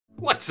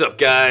What's up,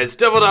 guys?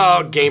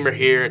 TheDevildogGamer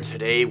here, and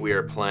today we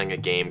are playing a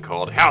game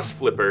called House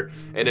Flipper,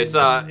 and it's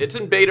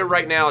in beta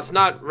right now. It's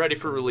not ready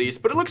for release,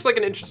 but it looks like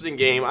an interesting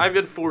game. I've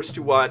been forced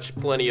to watch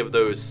plenty of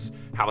those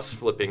house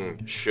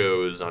flipping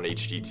shows on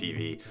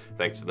HGTV,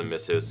 thanks to the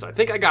missus. So I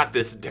think I got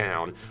this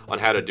down on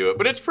how to do it,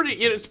 but it's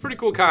it's a pretty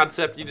cool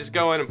concept. You just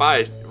go in and buy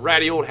a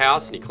ratty old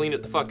house, and you clean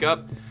it the fuck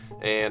up,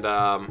 and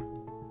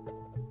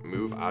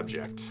move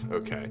object.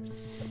 Okay,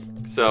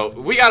 so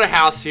we got a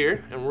house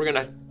here, and we're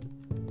gonna.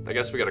 I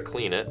guess we gotta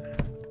clean it.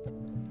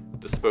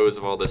 Dispose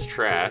of all this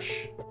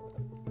trash.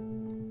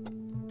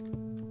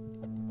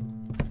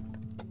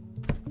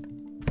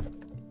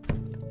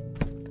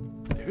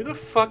 Who the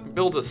fuck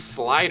builds a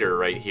slider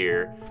right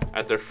here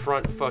at their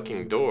front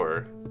fucking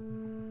door?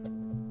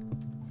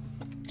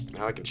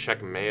 Now I can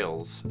check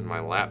mails in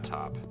my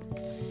laptop.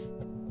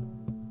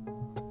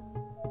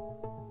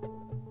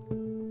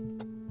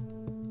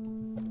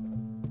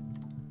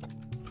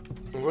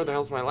 Where the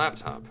hell's my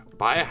laptop?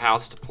 Buy a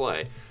house to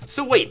play.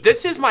 So wait,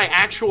 this is my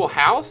actual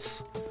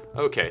house?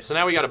 Okay, so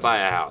now we gotta buy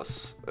a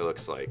house, it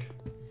looks like.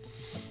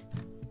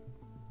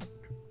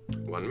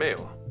 One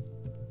mail.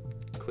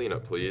 Clean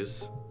up,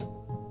 please.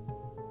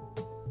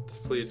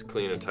 Just please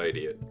clean and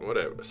tidy it.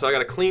 Whatever. So I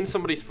gotta clean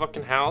somebody's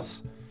fucking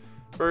house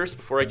first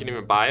before I can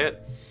even buy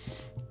it.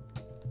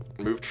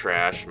 Move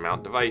trash,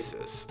 mount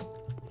devices.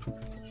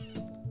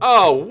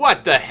 Oh,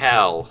 what the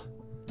hell?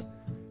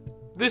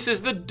 This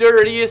is the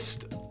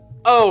dirtiest...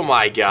 Oh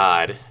my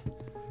god.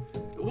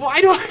 Why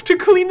do I have to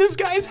clean this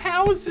guy's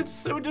house? It's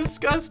so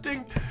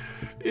disgusting.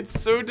 It's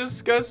so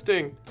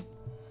disgusting.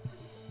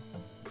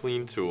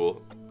 Clean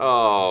tool.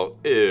 Oh,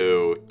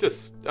 ew.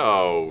 Just,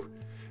 oh.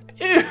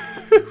 Ew.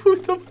 Who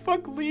the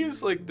fuck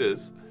leaves like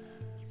this?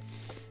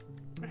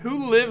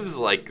 Who lives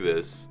like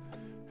this?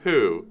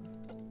 Who?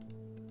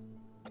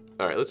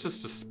 Alright, let's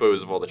just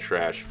dispose of all the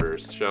trash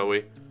first, shall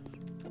we?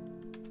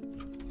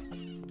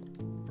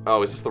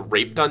 Oh, is this the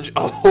rape dungeon?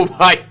 Oh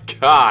my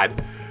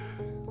god.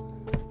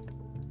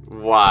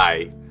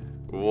 Why?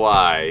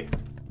 Why?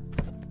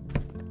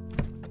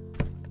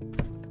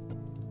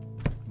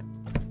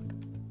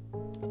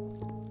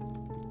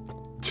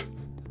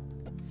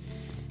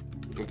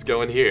 Let's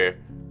go in here.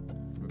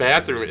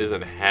 Bathroom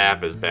isn't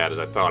half as bad as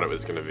I thought it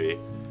was gonna be.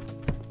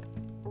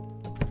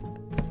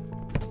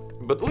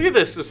 But look at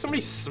this. Does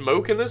somebody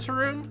smoke in this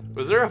room?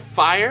 Was there a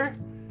fire?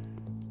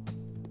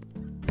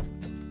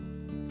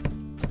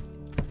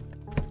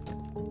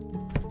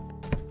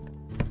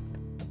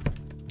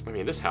 I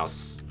mean, this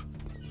house...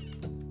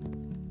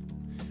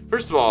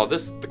 First of all,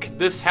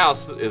 this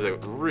house is a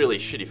really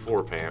shitty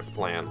floor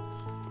plan.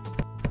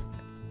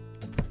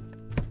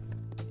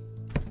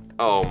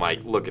 Oh my,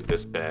 look at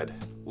this bed.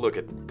 Look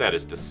at, that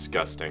is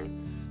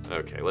disgusting.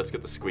 Okay, let's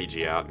get the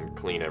squeegee out and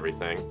clean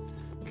everything,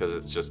 because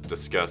it's just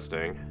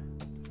disgusting.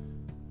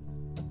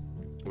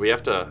 We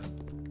have to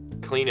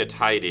clean and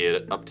tidy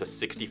it up to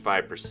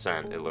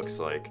 65%, it looks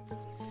like.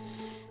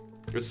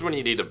 This is when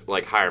you need to,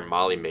 like, hire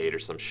Molly maid or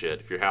some shit.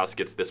 If your house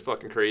gets this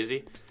fucking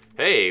crazy.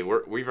 Hey,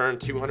 we've earned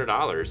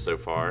 $200 so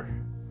far.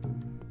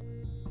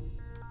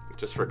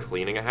 Just for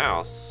cleaning a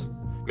house.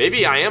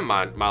 Maybe I am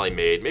Molly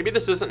maid. Maybe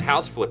this isn't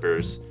House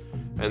Flippers.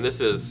 And this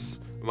is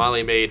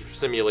Molly Maid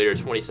Simulator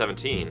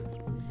 2017.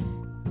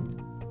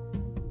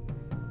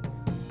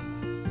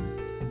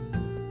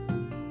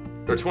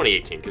 Or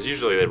 2018, because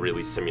usually they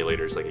release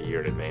simulators like a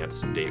year in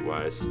advance,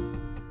 date-wise.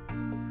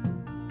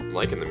 I'm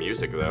liking the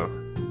music, though.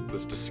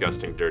 This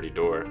disgusting dirty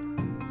door.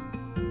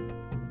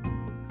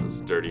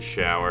 This dirty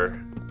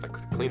shower. I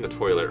cleaned the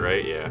toilet,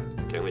 right? Yeah.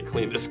 Okay, let me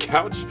clean this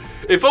couch.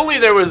 If only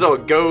there was a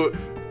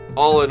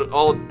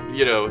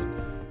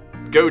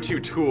go-to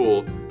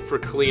tool for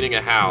cleaning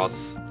a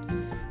house.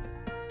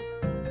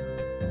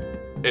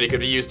 And it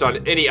could be used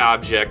on any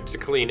object to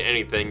clean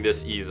anything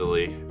this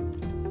easily.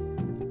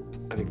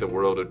 I think the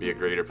world would be a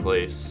greater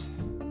place.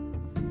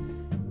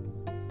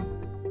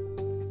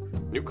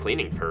 New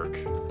cleaning perk.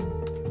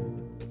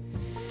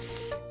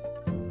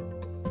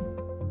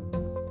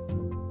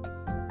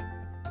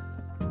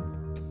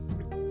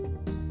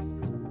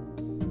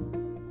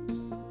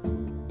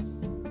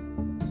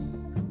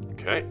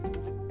 Okay,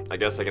 I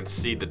guess I can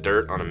see the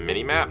dirt on a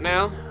mini-map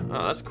now.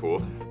 Oh, that's cool.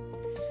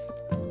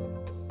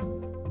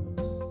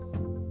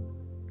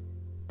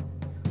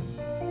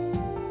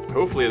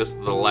 Hopefully this is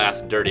the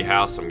last dirty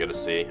house I'm gonna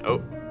see. Oh.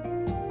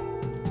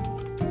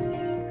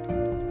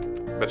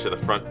 Bet you the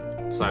front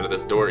side of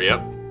this door,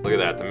 yep. Look at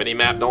that, the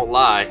mini-map don't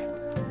lie.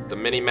 The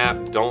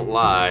mini-map don't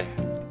lie.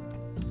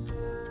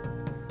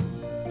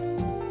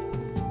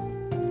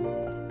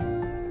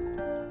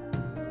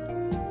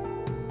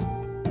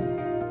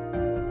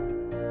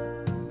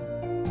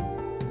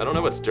 I don't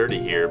know what's dirty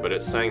here, but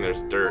it's saying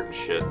there's dirt and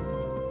shit.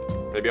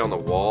 Maybe on the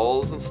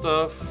walls and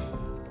stuff?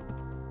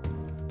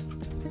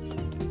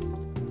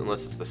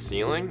 Unless it's the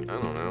ceiling? I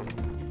don't know.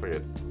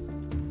 Forget.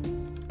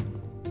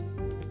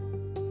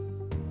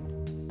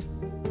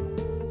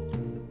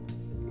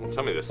 Well,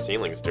 tell me the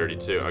ceiling's dirty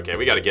too. Okay,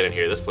 we gotta get in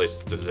here. This place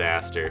is a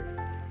disaster.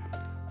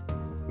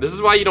 This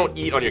is why you don't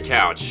eat on your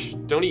couch.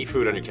 Don't eat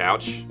food on your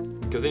couch.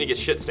 Because then you get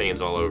shit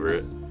stains all over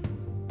it.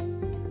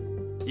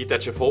 Eat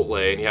that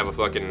Chipotle and you have a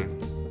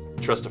fucking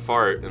trust a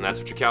fart, and that's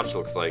what your couch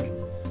looks like.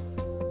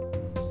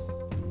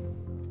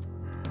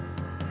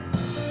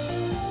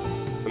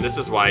 And this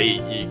is why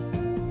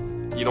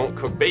you don't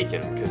cook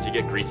bacon, because you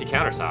get greasy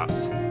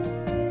countertops.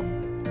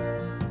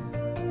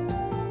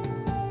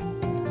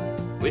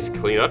 At least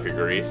clean up your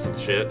grease and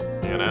shit,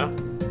 you know?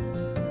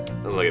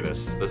 And look at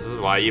this. This is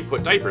why you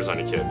put diapers on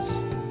your kids.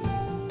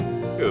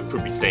 Look at the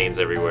poopy stains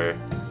everywhere.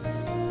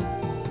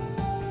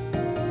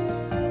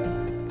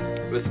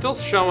 It's still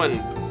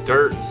showing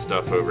dirt and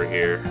stuff over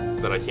here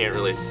that I can't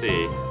really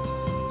see.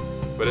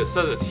 But it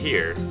says it's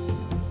here,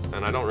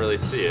 and I don't really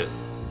see it.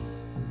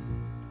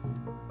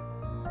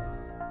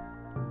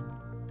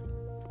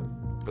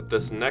 But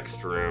this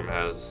next room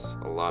has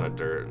a lot of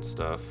dirt and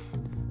stuff.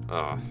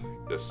 Oh,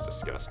 this is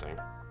disgusting.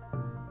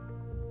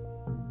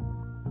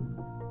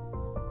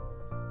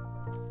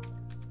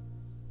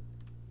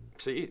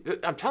 See,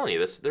 I'm telling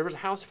you, there was a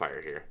house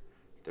fire here.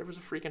 There was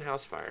a freaking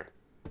house fire.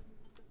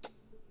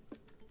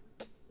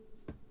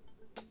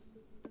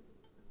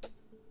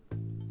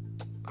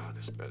 Oh,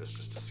 this bed is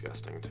just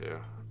disgusting too.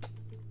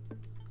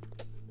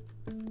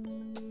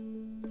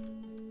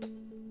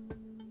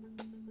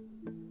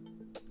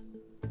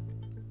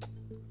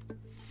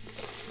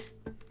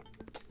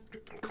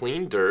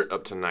 Clean dirt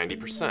up to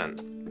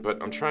 90%,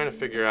 but I'm trying to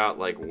figure out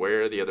like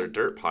where the other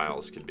dirt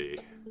piles could be.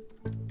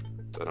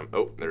 But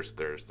oh, there's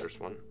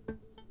one.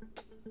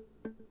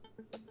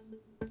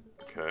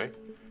 Okay,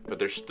 but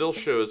there still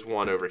shows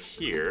one over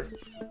here,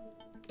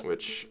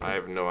 which I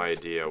have no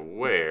idea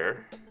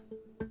where.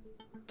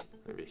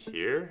 Maybe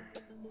here?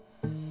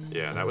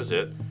 Yeah, that was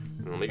it.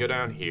 And let me go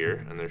down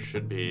here, and there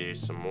should be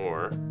some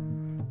more,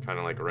 kind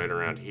of like right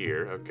around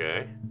here.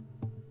 Okay.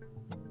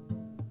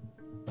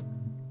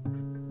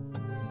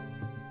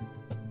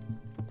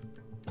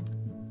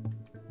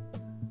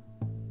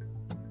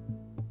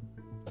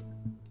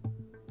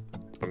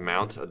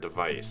 Mount a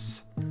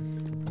device.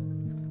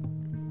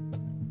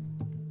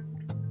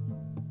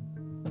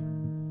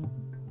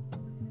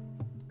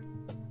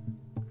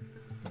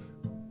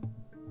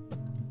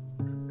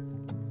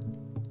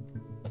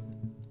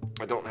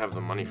 I don't have the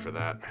money for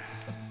that.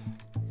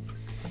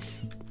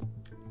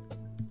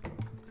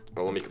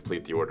 Well, let me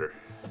complete the order.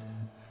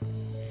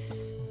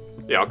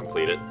 Yeah, I'll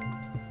complete it.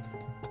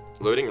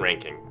 Loading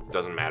ranking.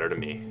 Doesn't matter to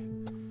me.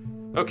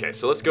 Okay,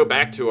 so let's go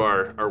back to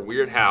our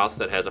weird house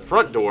that has a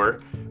front door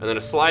and then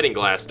a sliding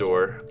glass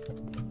door.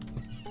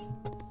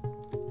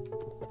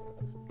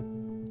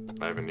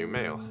 I have a new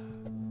mail.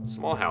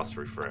 Small house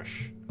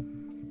refresh.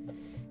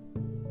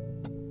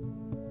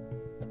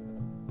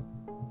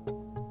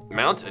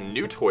 Mount a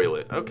new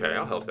toilet. Okay,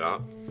 I'll help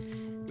out.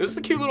 This is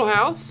a cute little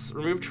house.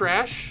 Remove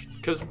trash.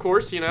 Because, of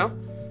course, you know,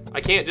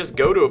 I can't just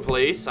go to a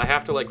place. I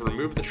have to, like,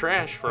 remove the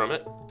trash from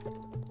it.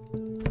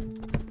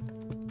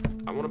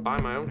 I want to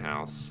buy my own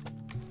house.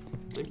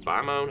 Let me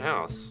buy my own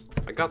house.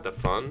 I got the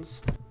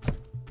funds.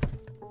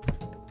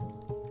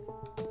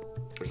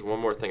 There's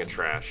one more thing of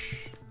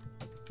trash.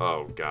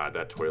 Oh, God,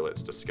 that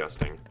toilet's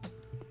disgusting.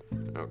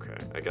 Okay,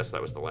 I guess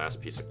that was the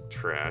last piece of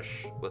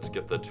trash. Let's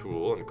get the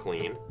tool and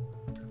clean.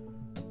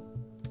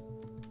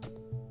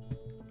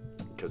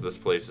 Because this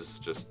place is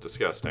just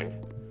disgusting.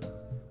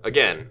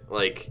 Again,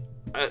 like,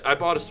 I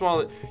bought a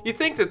small... You'd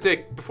think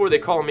that before they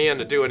call me in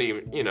to do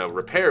any, you know,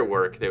 repair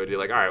work, they would be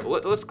like, all right, well,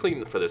 let's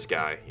clean for this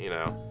guy, you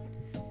know.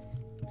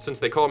 Since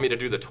they called me to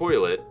do the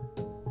toilet.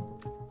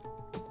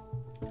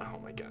 Oh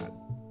my God.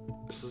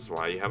 This is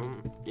why you have,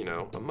 you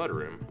know, a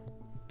mudroom.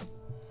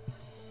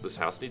 This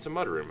house needs a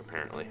mudroom,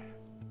 apparently.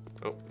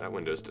 Oh, that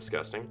window's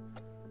disgusting.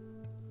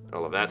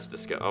 All of that's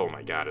disgusting. Oh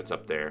my God, it's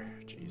up there.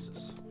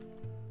 Jesus.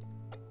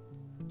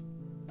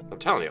 I'm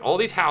telling you, all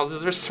these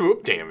houses are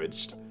smoke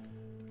damaged.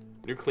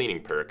 New cleaning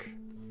perk.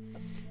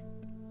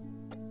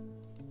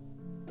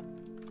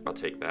 I'll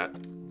take that.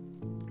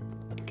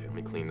 Okay, let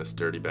me clean this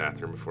dirty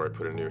bathroom before I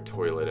put a new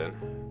toilet in.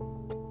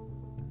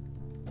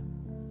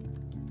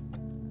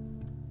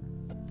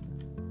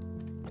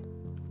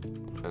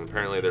 And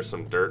apparently there's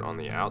some dirt on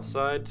the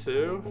outside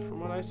too,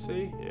 from what I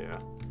see. Yeah,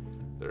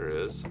 there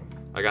is.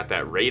 I got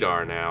that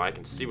radar now. I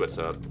can see what's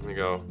up. Let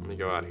me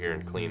go out here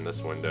and clean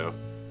this window.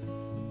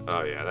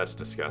 Oh yeah, that's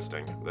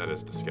disgusting. That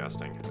is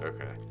disgusting.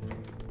 Okay.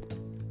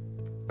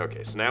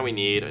 Okay, so now we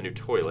need a new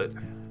toilet.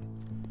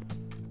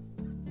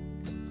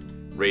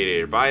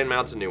 Radiator. Buy and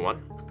mount a new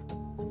one.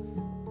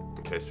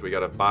 Okay, so we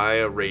gotta buy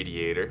a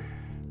radiator.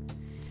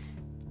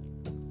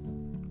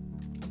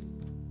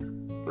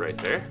 Right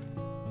there.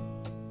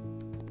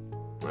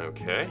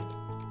 Okay.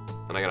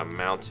 And I gotta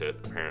mount it,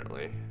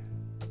 apparently.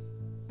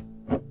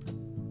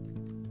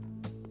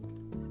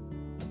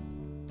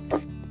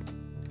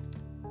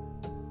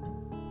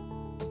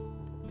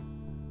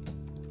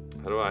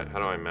 How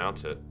do I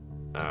mount it?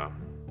 Oh.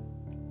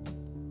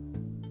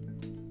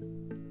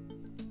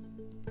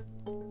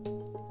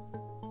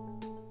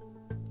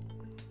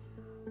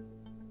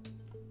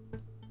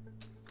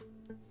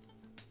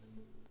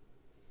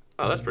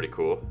 Oh, that's pretty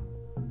cool.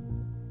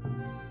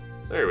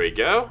 There we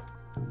go.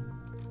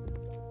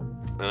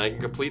 And I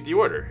can complete the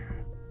order.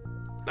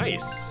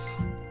 Nice.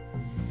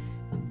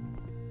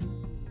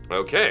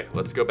 Okay,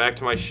 let's go back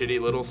to my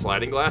shitty little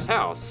sliding glass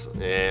house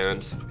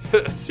and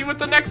see what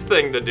the next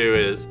thing to do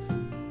is.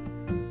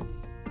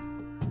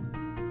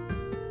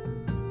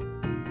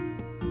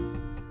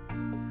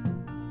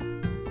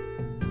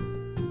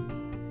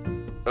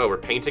 Oh, we're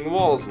painting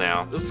walls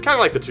now. This is kind of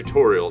like the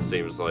tutorial, it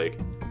seems like.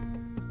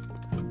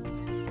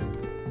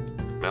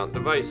 Mount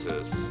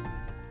devices.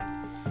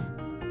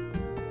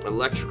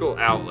 Electrical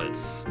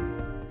outlets.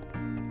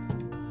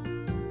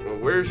 Well,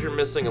 where's your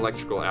missing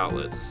electrical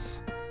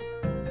outlets?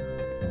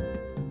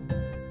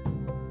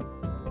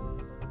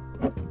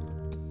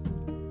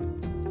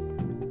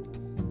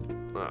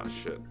 Oh,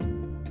 shit.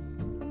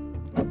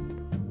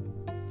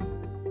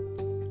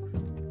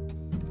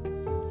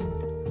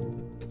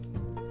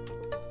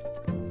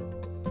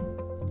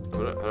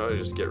 How do I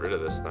just get rid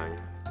of this thing?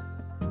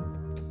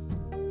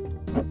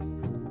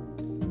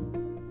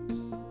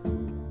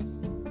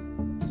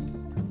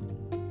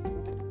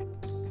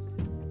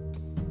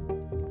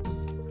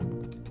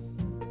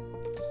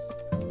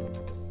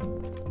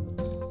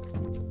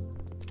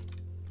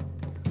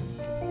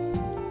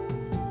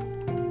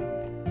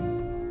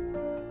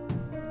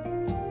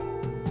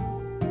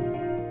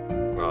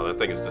 Wow, that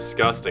thing is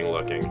disgusting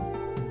looking.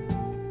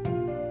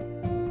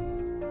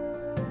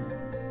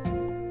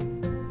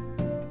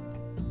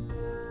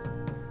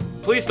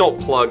 Please don't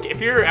plug. If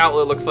your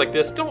outlet looks like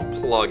this, don't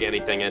plug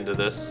anything into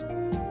this.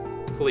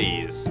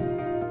 Please.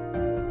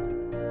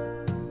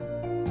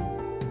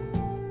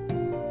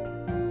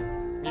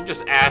 You're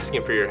just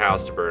asking for your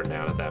house to burn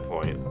down at that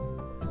point.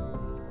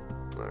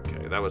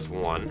 Okay, that was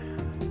one.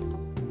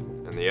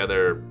 And the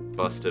other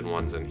busted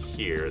one's in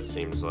here, it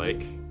seems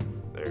like.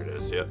 There it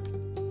is, yep.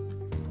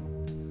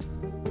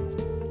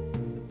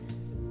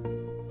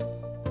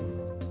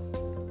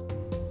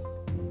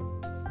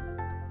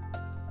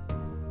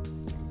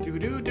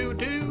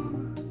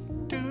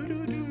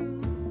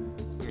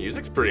 The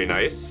music's pretty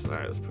nice.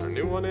 Alright, let's put a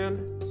new one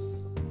in.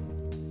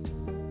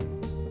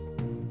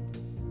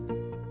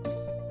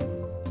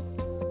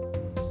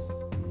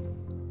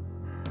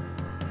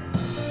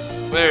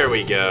 There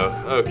we go.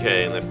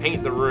 Okay, and then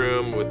paint the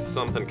room with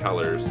something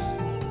colors.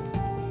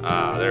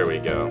 Ah, there we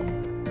go.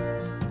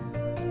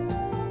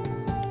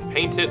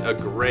 Paint it a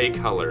gray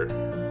color.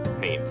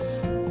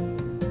 Paints.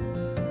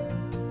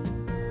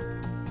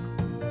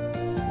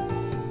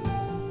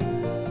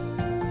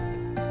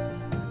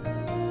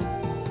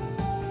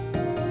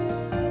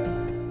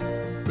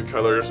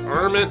 Colors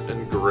Armament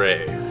and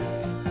Gray.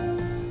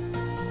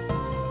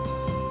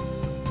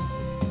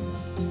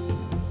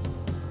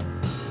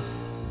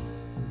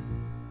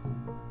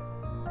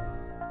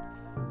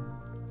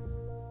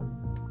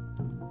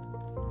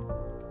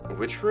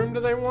 Which room do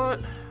they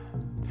want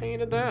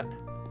painted that?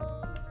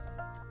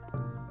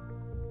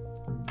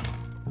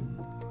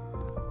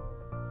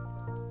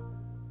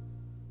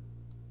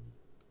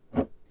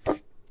 Your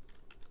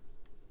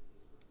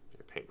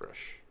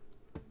paintbrush.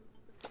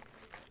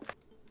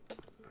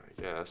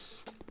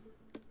 Yes.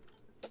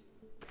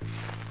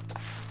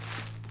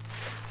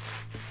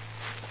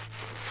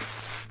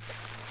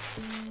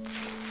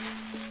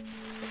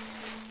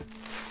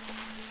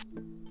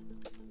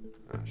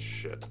 Oh,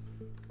 shit.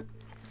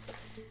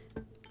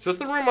 Is this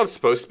the room I'm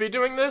supposed to be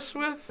doing this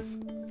with?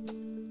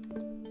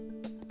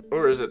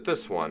 Or is it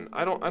this one?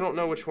 I don't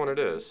know which one it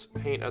is.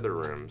 Paint other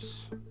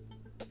rooms.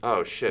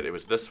 Oh shit, it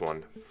was this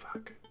one.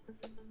 Fuck.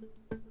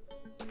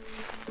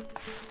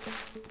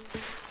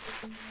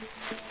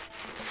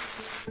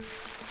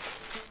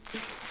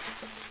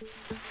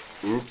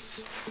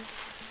 Oops.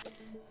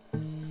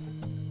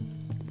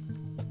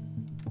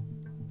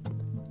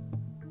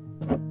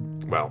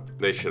 Well,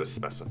 they should have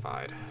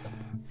specified.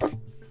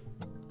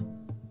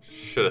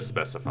 Should have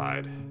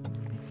specified.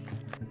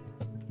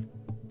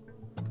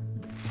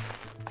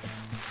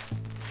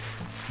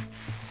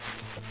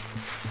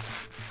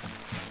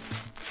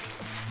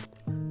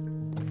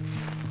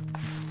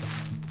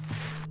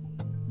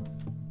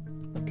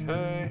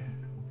 Okay.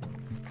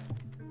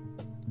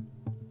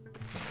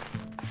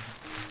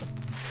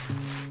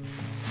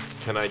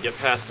 Can I get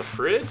past the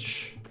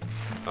fridge?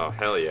 Oh,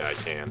 hell yeah, I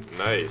can.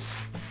 Nice.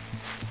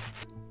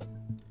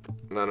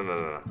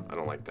 No. I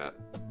don't like that.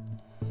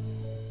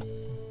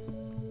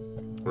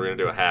 We're gonna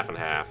do a half and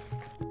half.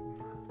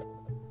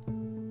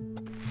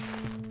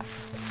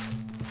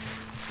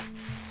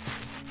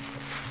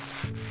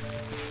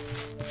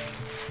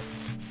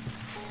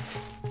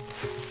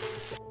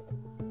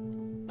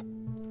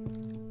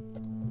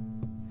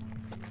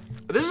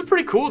 This is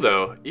pretty cool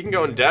though. You can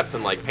go in depth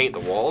and like paint the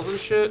walls and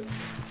shit.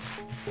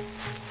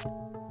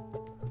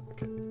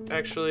 Okay,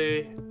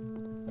 actually,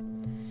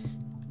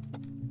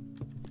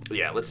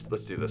 yeah, let's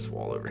do this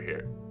wall over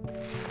here.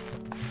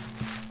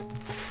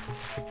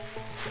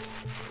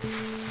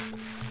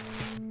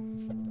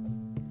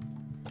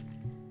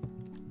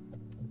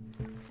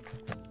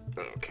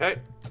 Okay,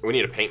 we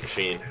need a paint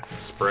machine,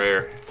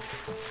 sprayer.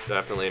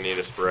 Definitely need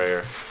a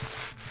sprayer.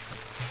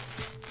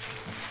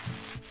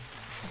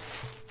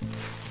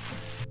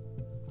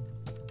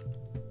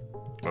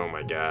 Oh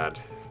my god.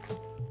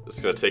 This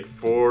is gonna take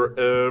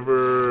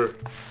forever.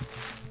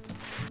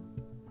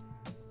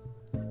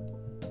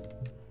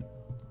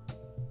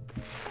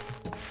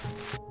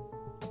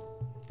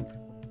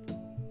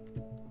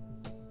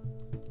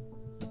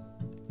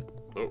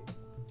 Oh.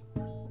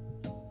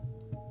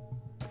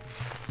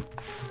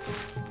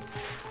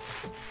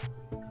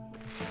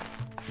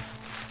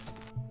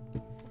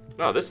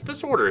 No,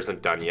 this order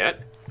isn't done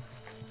yet.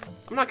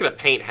 I'm not gonna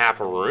paint half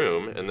a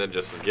room and then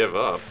just give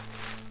up.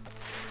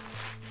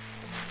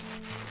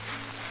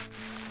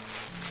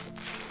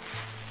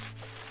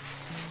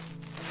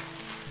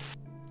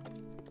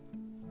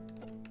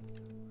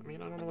 I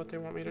mean, I don't know what they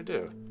want me to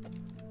do.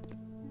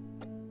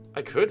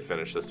 I could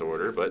finish this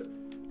order, but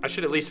I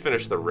should at least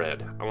finish the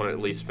red. I want to at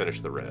least finish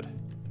the red.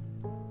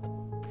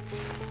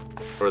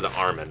 Or the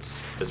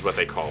almonds, is what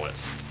they call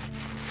it.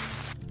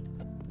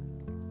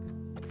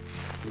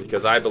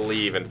 Because I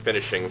believe in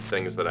finishing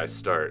things that I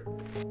start.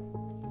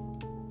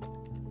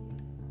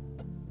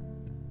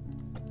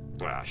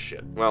 Ah,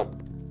 shit. Well,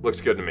 looks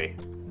good to me.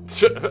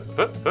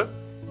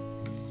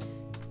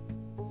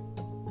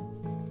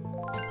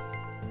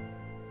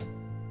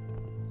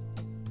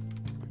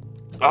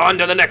 On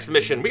to the next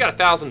mission. We got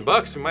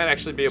 $1,000. We might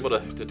actually be able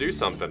to do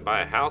something.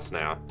 Buy a house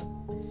now.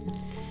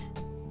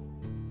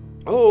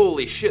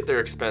 Holy shit, they're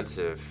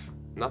expensive.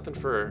 Nothing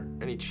for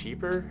any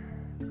cheaper?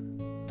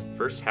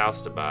 First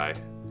house to buy.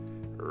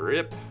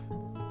 Rip.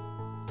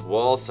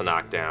 Walls to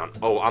knock down.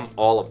 Oh, I'm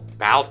all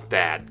about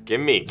that.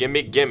 Gimme,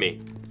 gimme,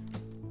 gimme.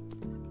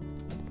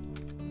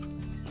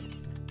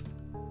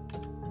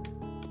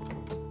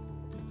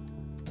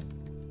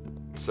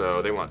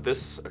 So they want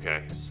this.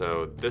 Okay,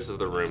 so this is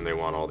the room they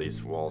want all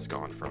these walls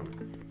gone from.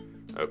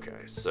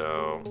 Okay,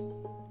 so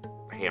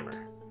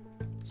hammer.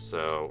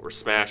 So we're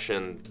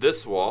smashing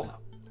this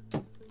wall.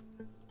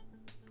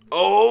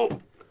 Oh!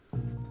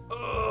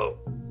 Oh!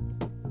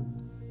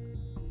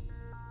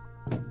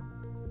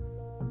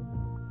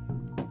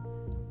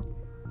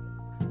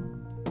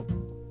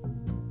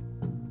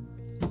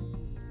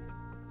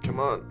 Come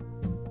on.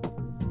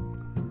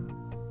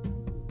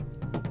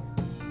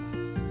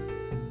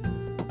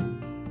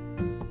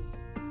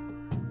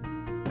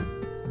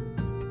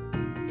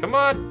 Come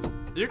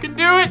on. You can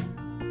do it.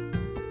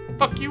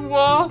 Fuck you,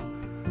 wall.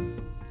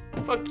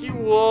 Fuck you,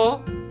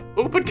 wall.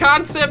 Open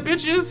concept,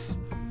 bitches.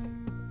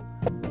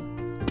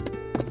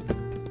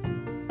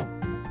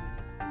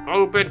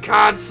 Open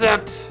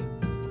concept.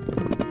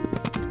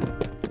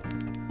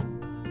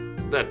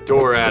 That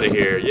door out of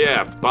here.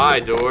 Yeah, bye,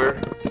 door.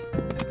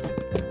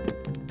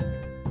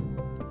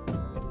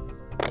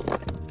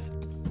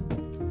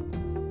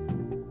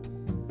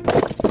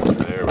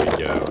 There we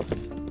go.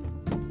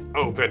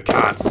 Open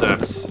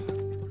concept.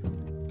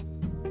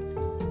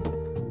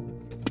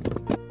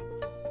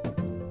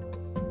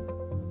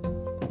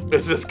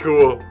 This is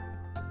cool.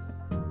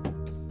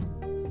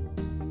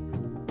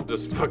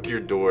 Just fuck your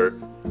door.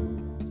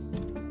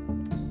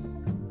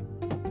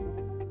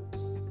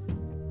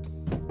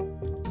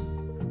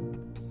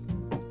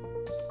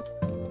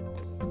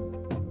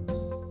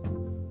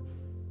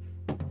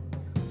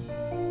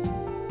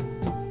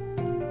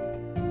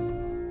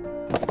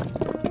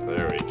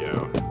 There we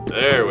go.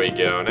 There we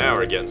go. Now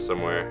we're getting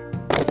somewhere.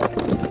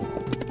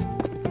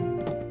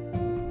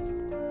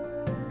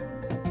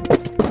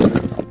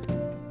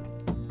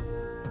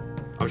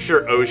 I'm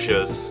sure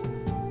OSHA's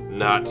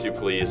not too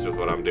pleased with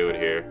what I'm doing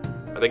here.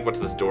 I think once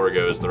this door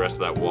goes, the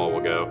rest of that wall will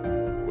go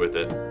with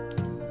it.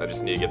 I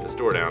just need to get this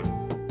door down.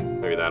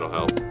 Maybe that'll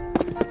help.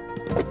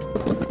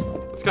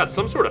 It's got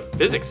some sort of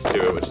physics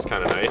to it, which is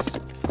kind of nice.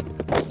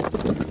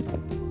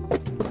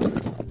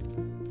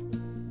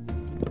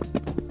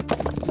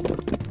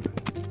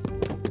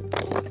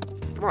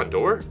 Come on,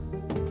 door.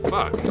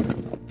 Fuck.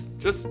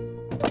 Just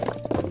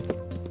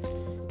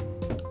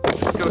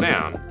go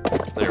down.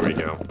 There we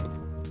go.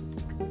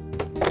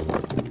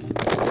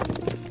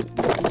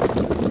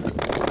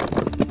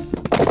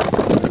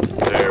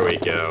 There we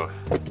go.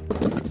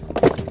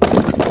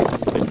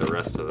 Take the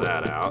rest of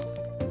that out.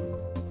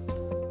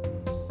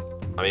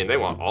 I mean, they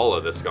want all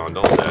of this gone,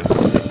 don't they?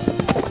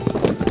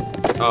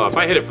 Oh, if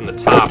I hit it from the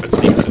top, it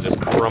seems to just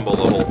crumble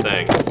the whole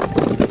thing.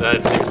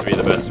 That seems to be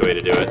the best way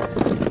to do it.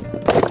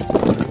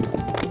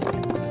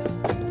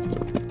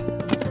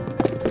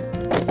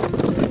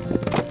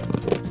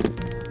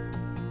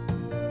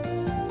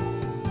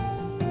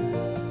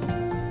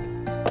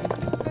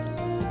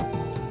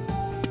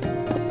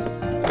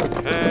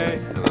 Okay,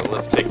 and then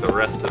let's take the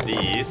rest of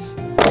these.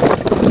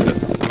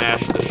 Just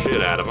smash the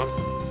shit out of them.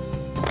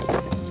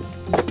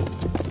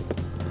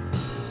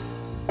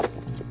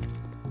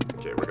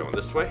 Okay, we're going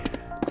this way.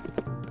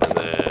 And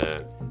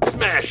then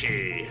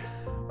smashy!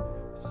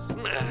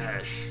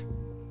 Smash!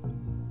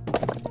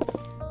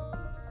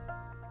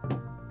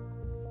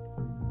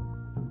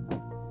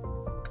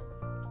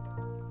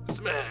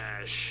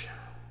 Smash!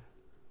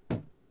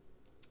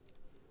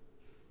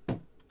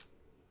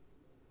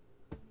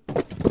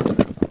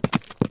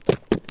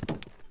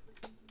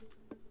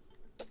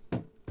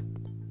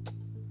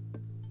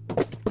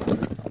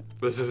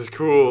 This is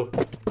cool.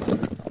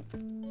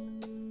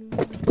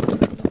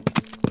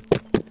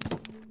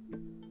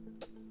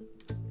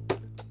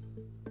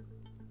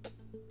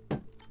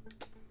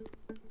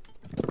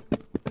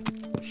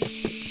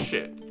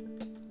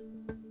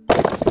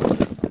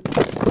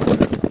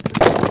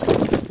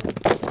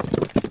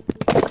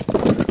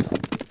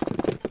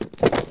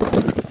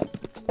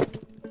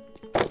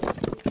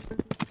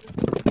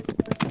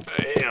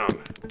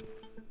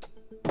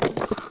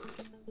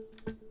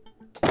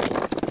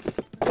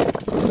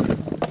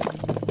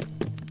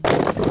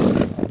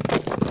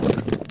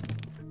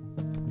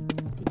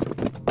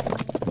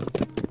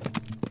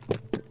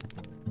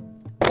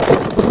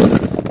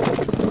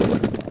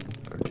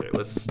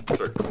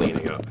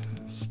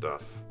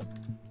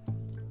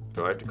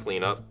 Do I have to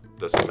clean up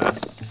this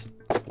mess?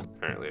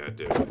 Apparently I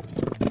do.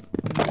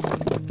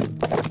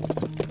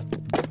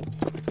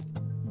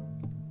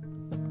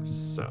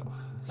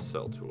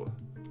 Sell tool.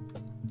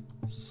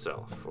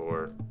 Sell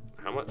for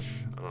how much?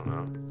 I don't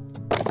know.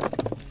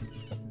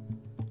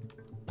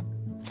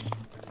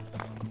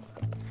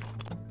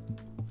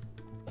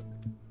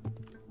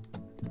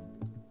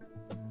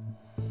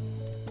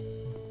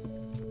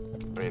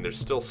 I mean, there's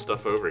still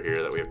stuff over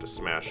here that we have to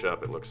smash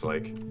up, it looks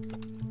like.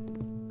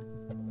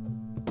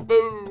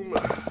 Boom!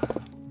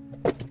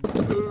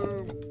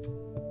 Boom!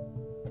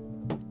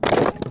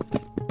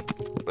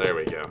 There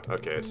we go.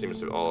 Okay, it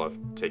seems to all have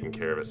taken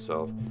care of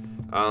itself.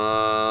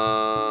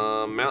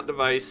 Mount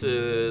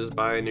devices,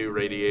 buy a new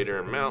radiator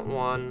and mount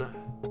one.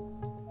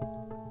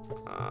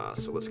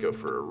 So let's go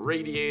for a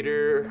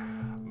radiator,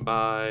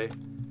 buy,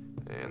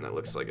 and that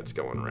looks like it's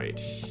going right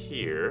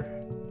here.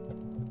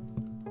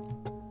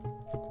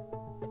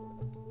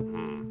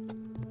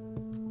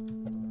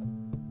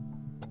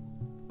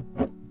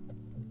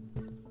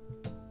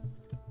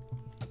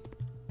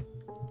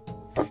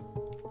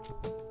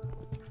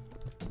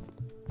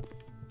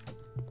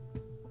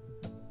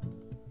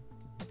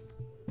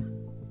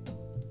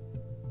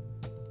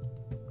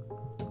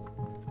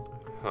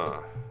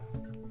 Huh.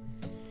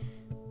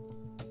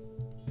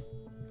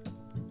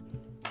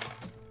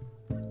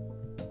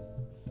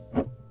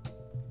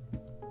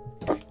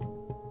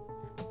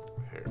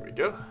 Here we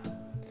go.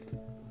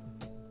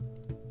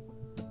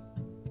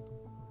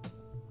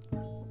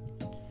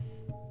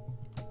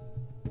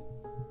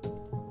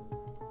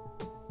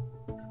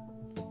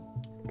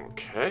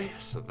 Okay,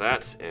 so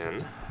that's in.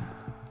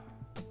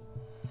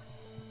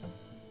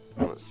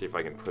 Let's see if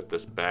I can put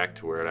this back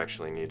to where it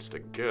actually needs to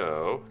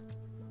go.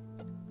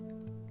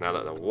 Now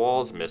that the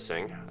wall's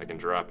missing, I can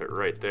drop it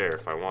right there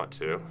if I want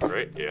to,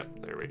 right? Yeah,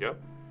 there we go.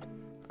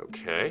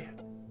 Okay.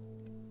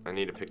 I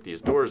need to pick these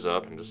doors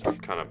up and just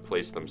kind of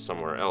place them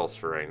somewhere else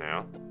for right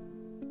now.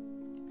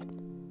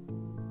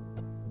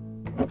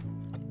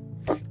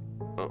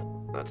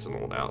 Oh, that's an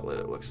old outlet,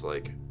 it looks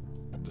like.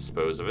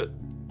 Dispose of it.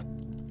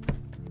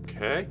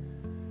 Okay.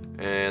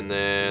 And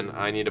then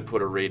I need to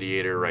put a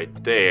radiator right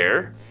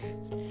there.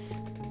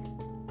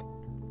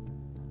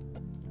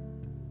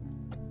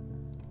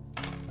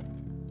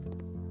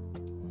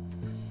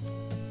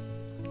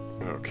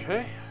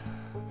 Okay.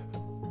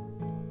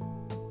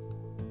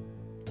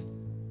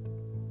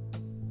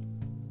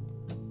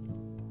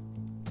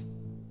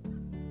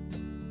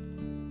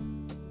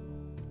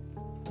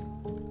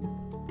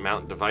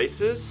 Mount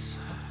devices.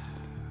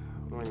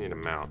 What do I need to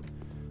mount?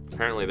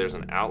 Apparently there's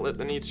an outlet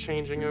that needs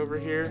changing over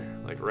here,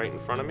 like right in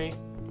front of me.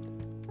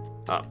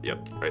 Oh,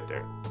 yep, right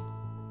there.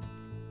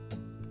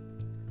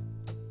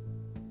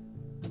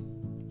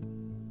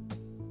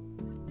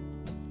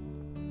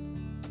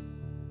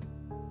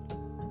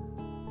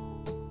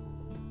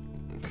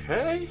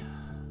 Okay.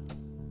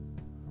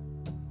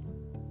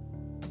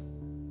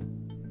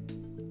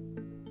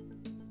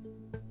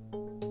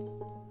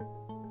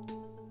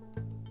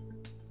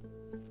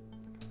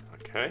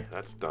 Okay,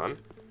 that's done.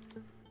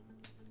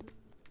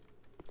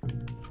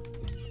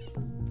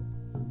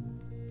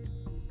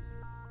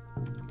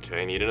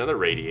 Okay, I need another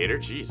radiator.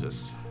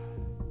 Jesus.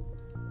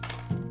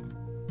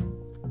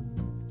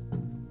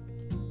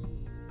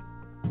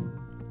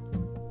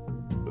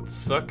 It'd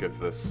suck if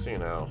this, you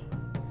know,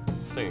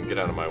 thing can get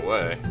out of my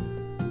way.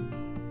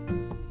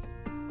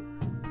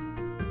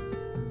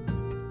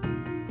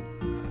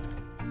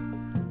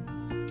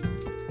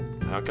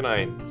 How can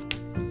I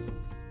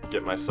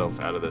get myself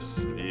out of this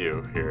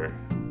view here?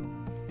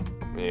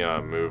 Let me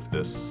move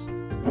this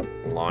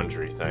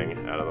laundry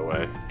thing out of the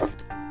way.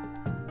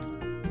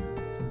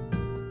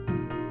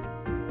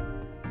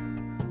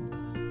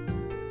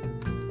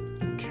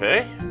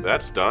 Okay,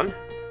 that's done.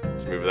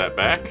 Let's move that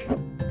back.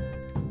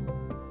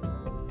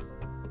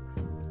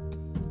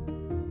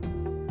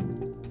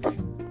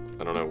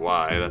 I don't know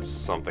why, that's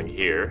something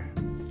here.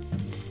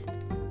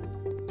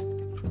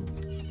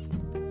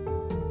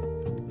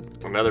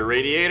 Another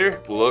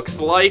radiator? Looks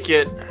like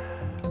it.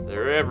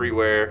 They're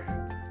everywhere.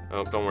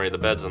 Oh, don't worry, the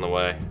bed's in the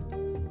way.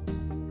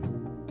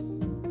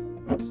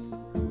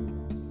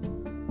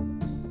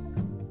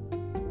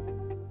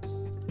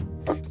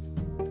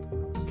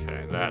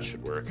 Okay, that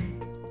should work.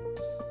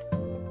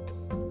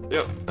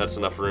 Yep, that's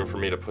enough room for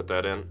me to put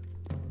that in.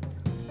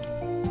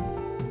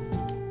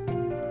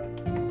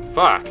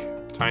 Fuck!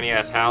 Tiny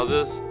ass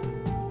houses.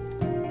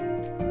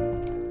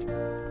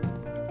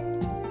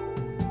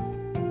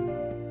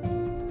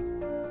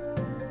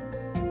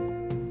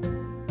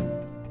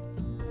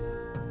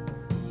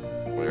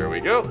 There we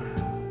go.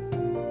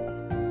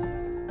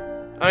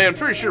 I mean, I'm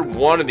pretty sure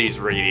one of these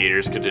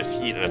radiators could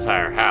just heat an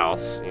entire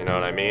house, you know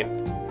what I mean?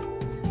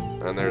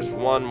 And there's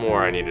one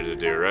more I needed to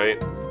do, right?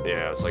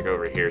 Yeah, it's like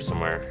over here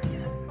somewhere.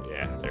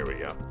 Yeah, there we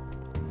go.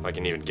 If I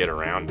can even get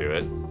around to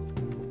it.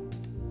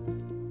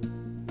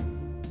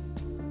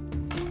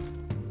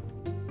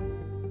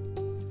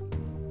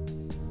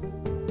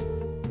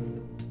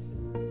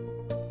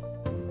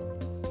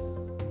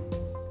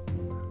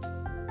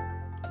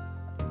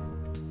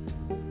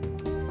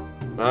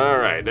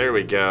 Alright, there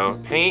we go.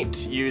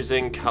 Paint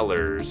using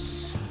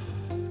colors.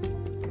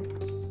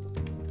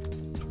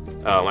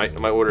 Oh,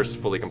 my order's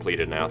fully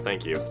completed now.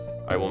 Thank you.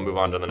 I will move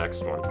on to the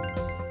next one.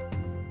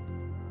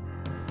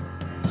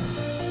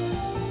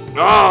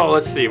 Oh,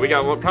 let's see. We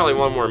got probably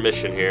one more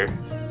mission here.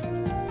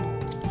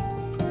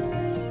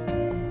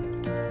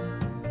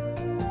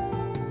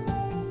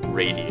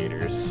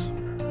 Radiators.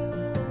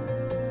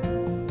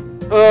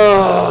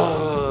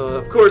 Oh,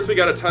 of course we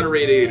got a ton of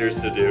radiators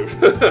to do.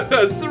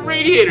 It's the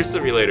radiator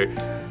simulator.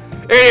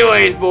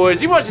 Anyways,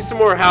 boys, you want to see some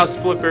more House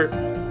Flipper?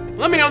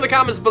 Let me know in the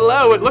comments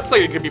below. It looks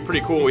like it could be pretty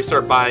cool when we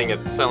start buying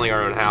and selling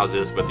our own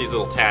houses, but these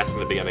little tasks in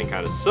the beginning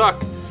kind of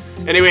suck.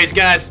 Anyways,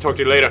 guys, talk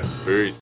to you later. Peace.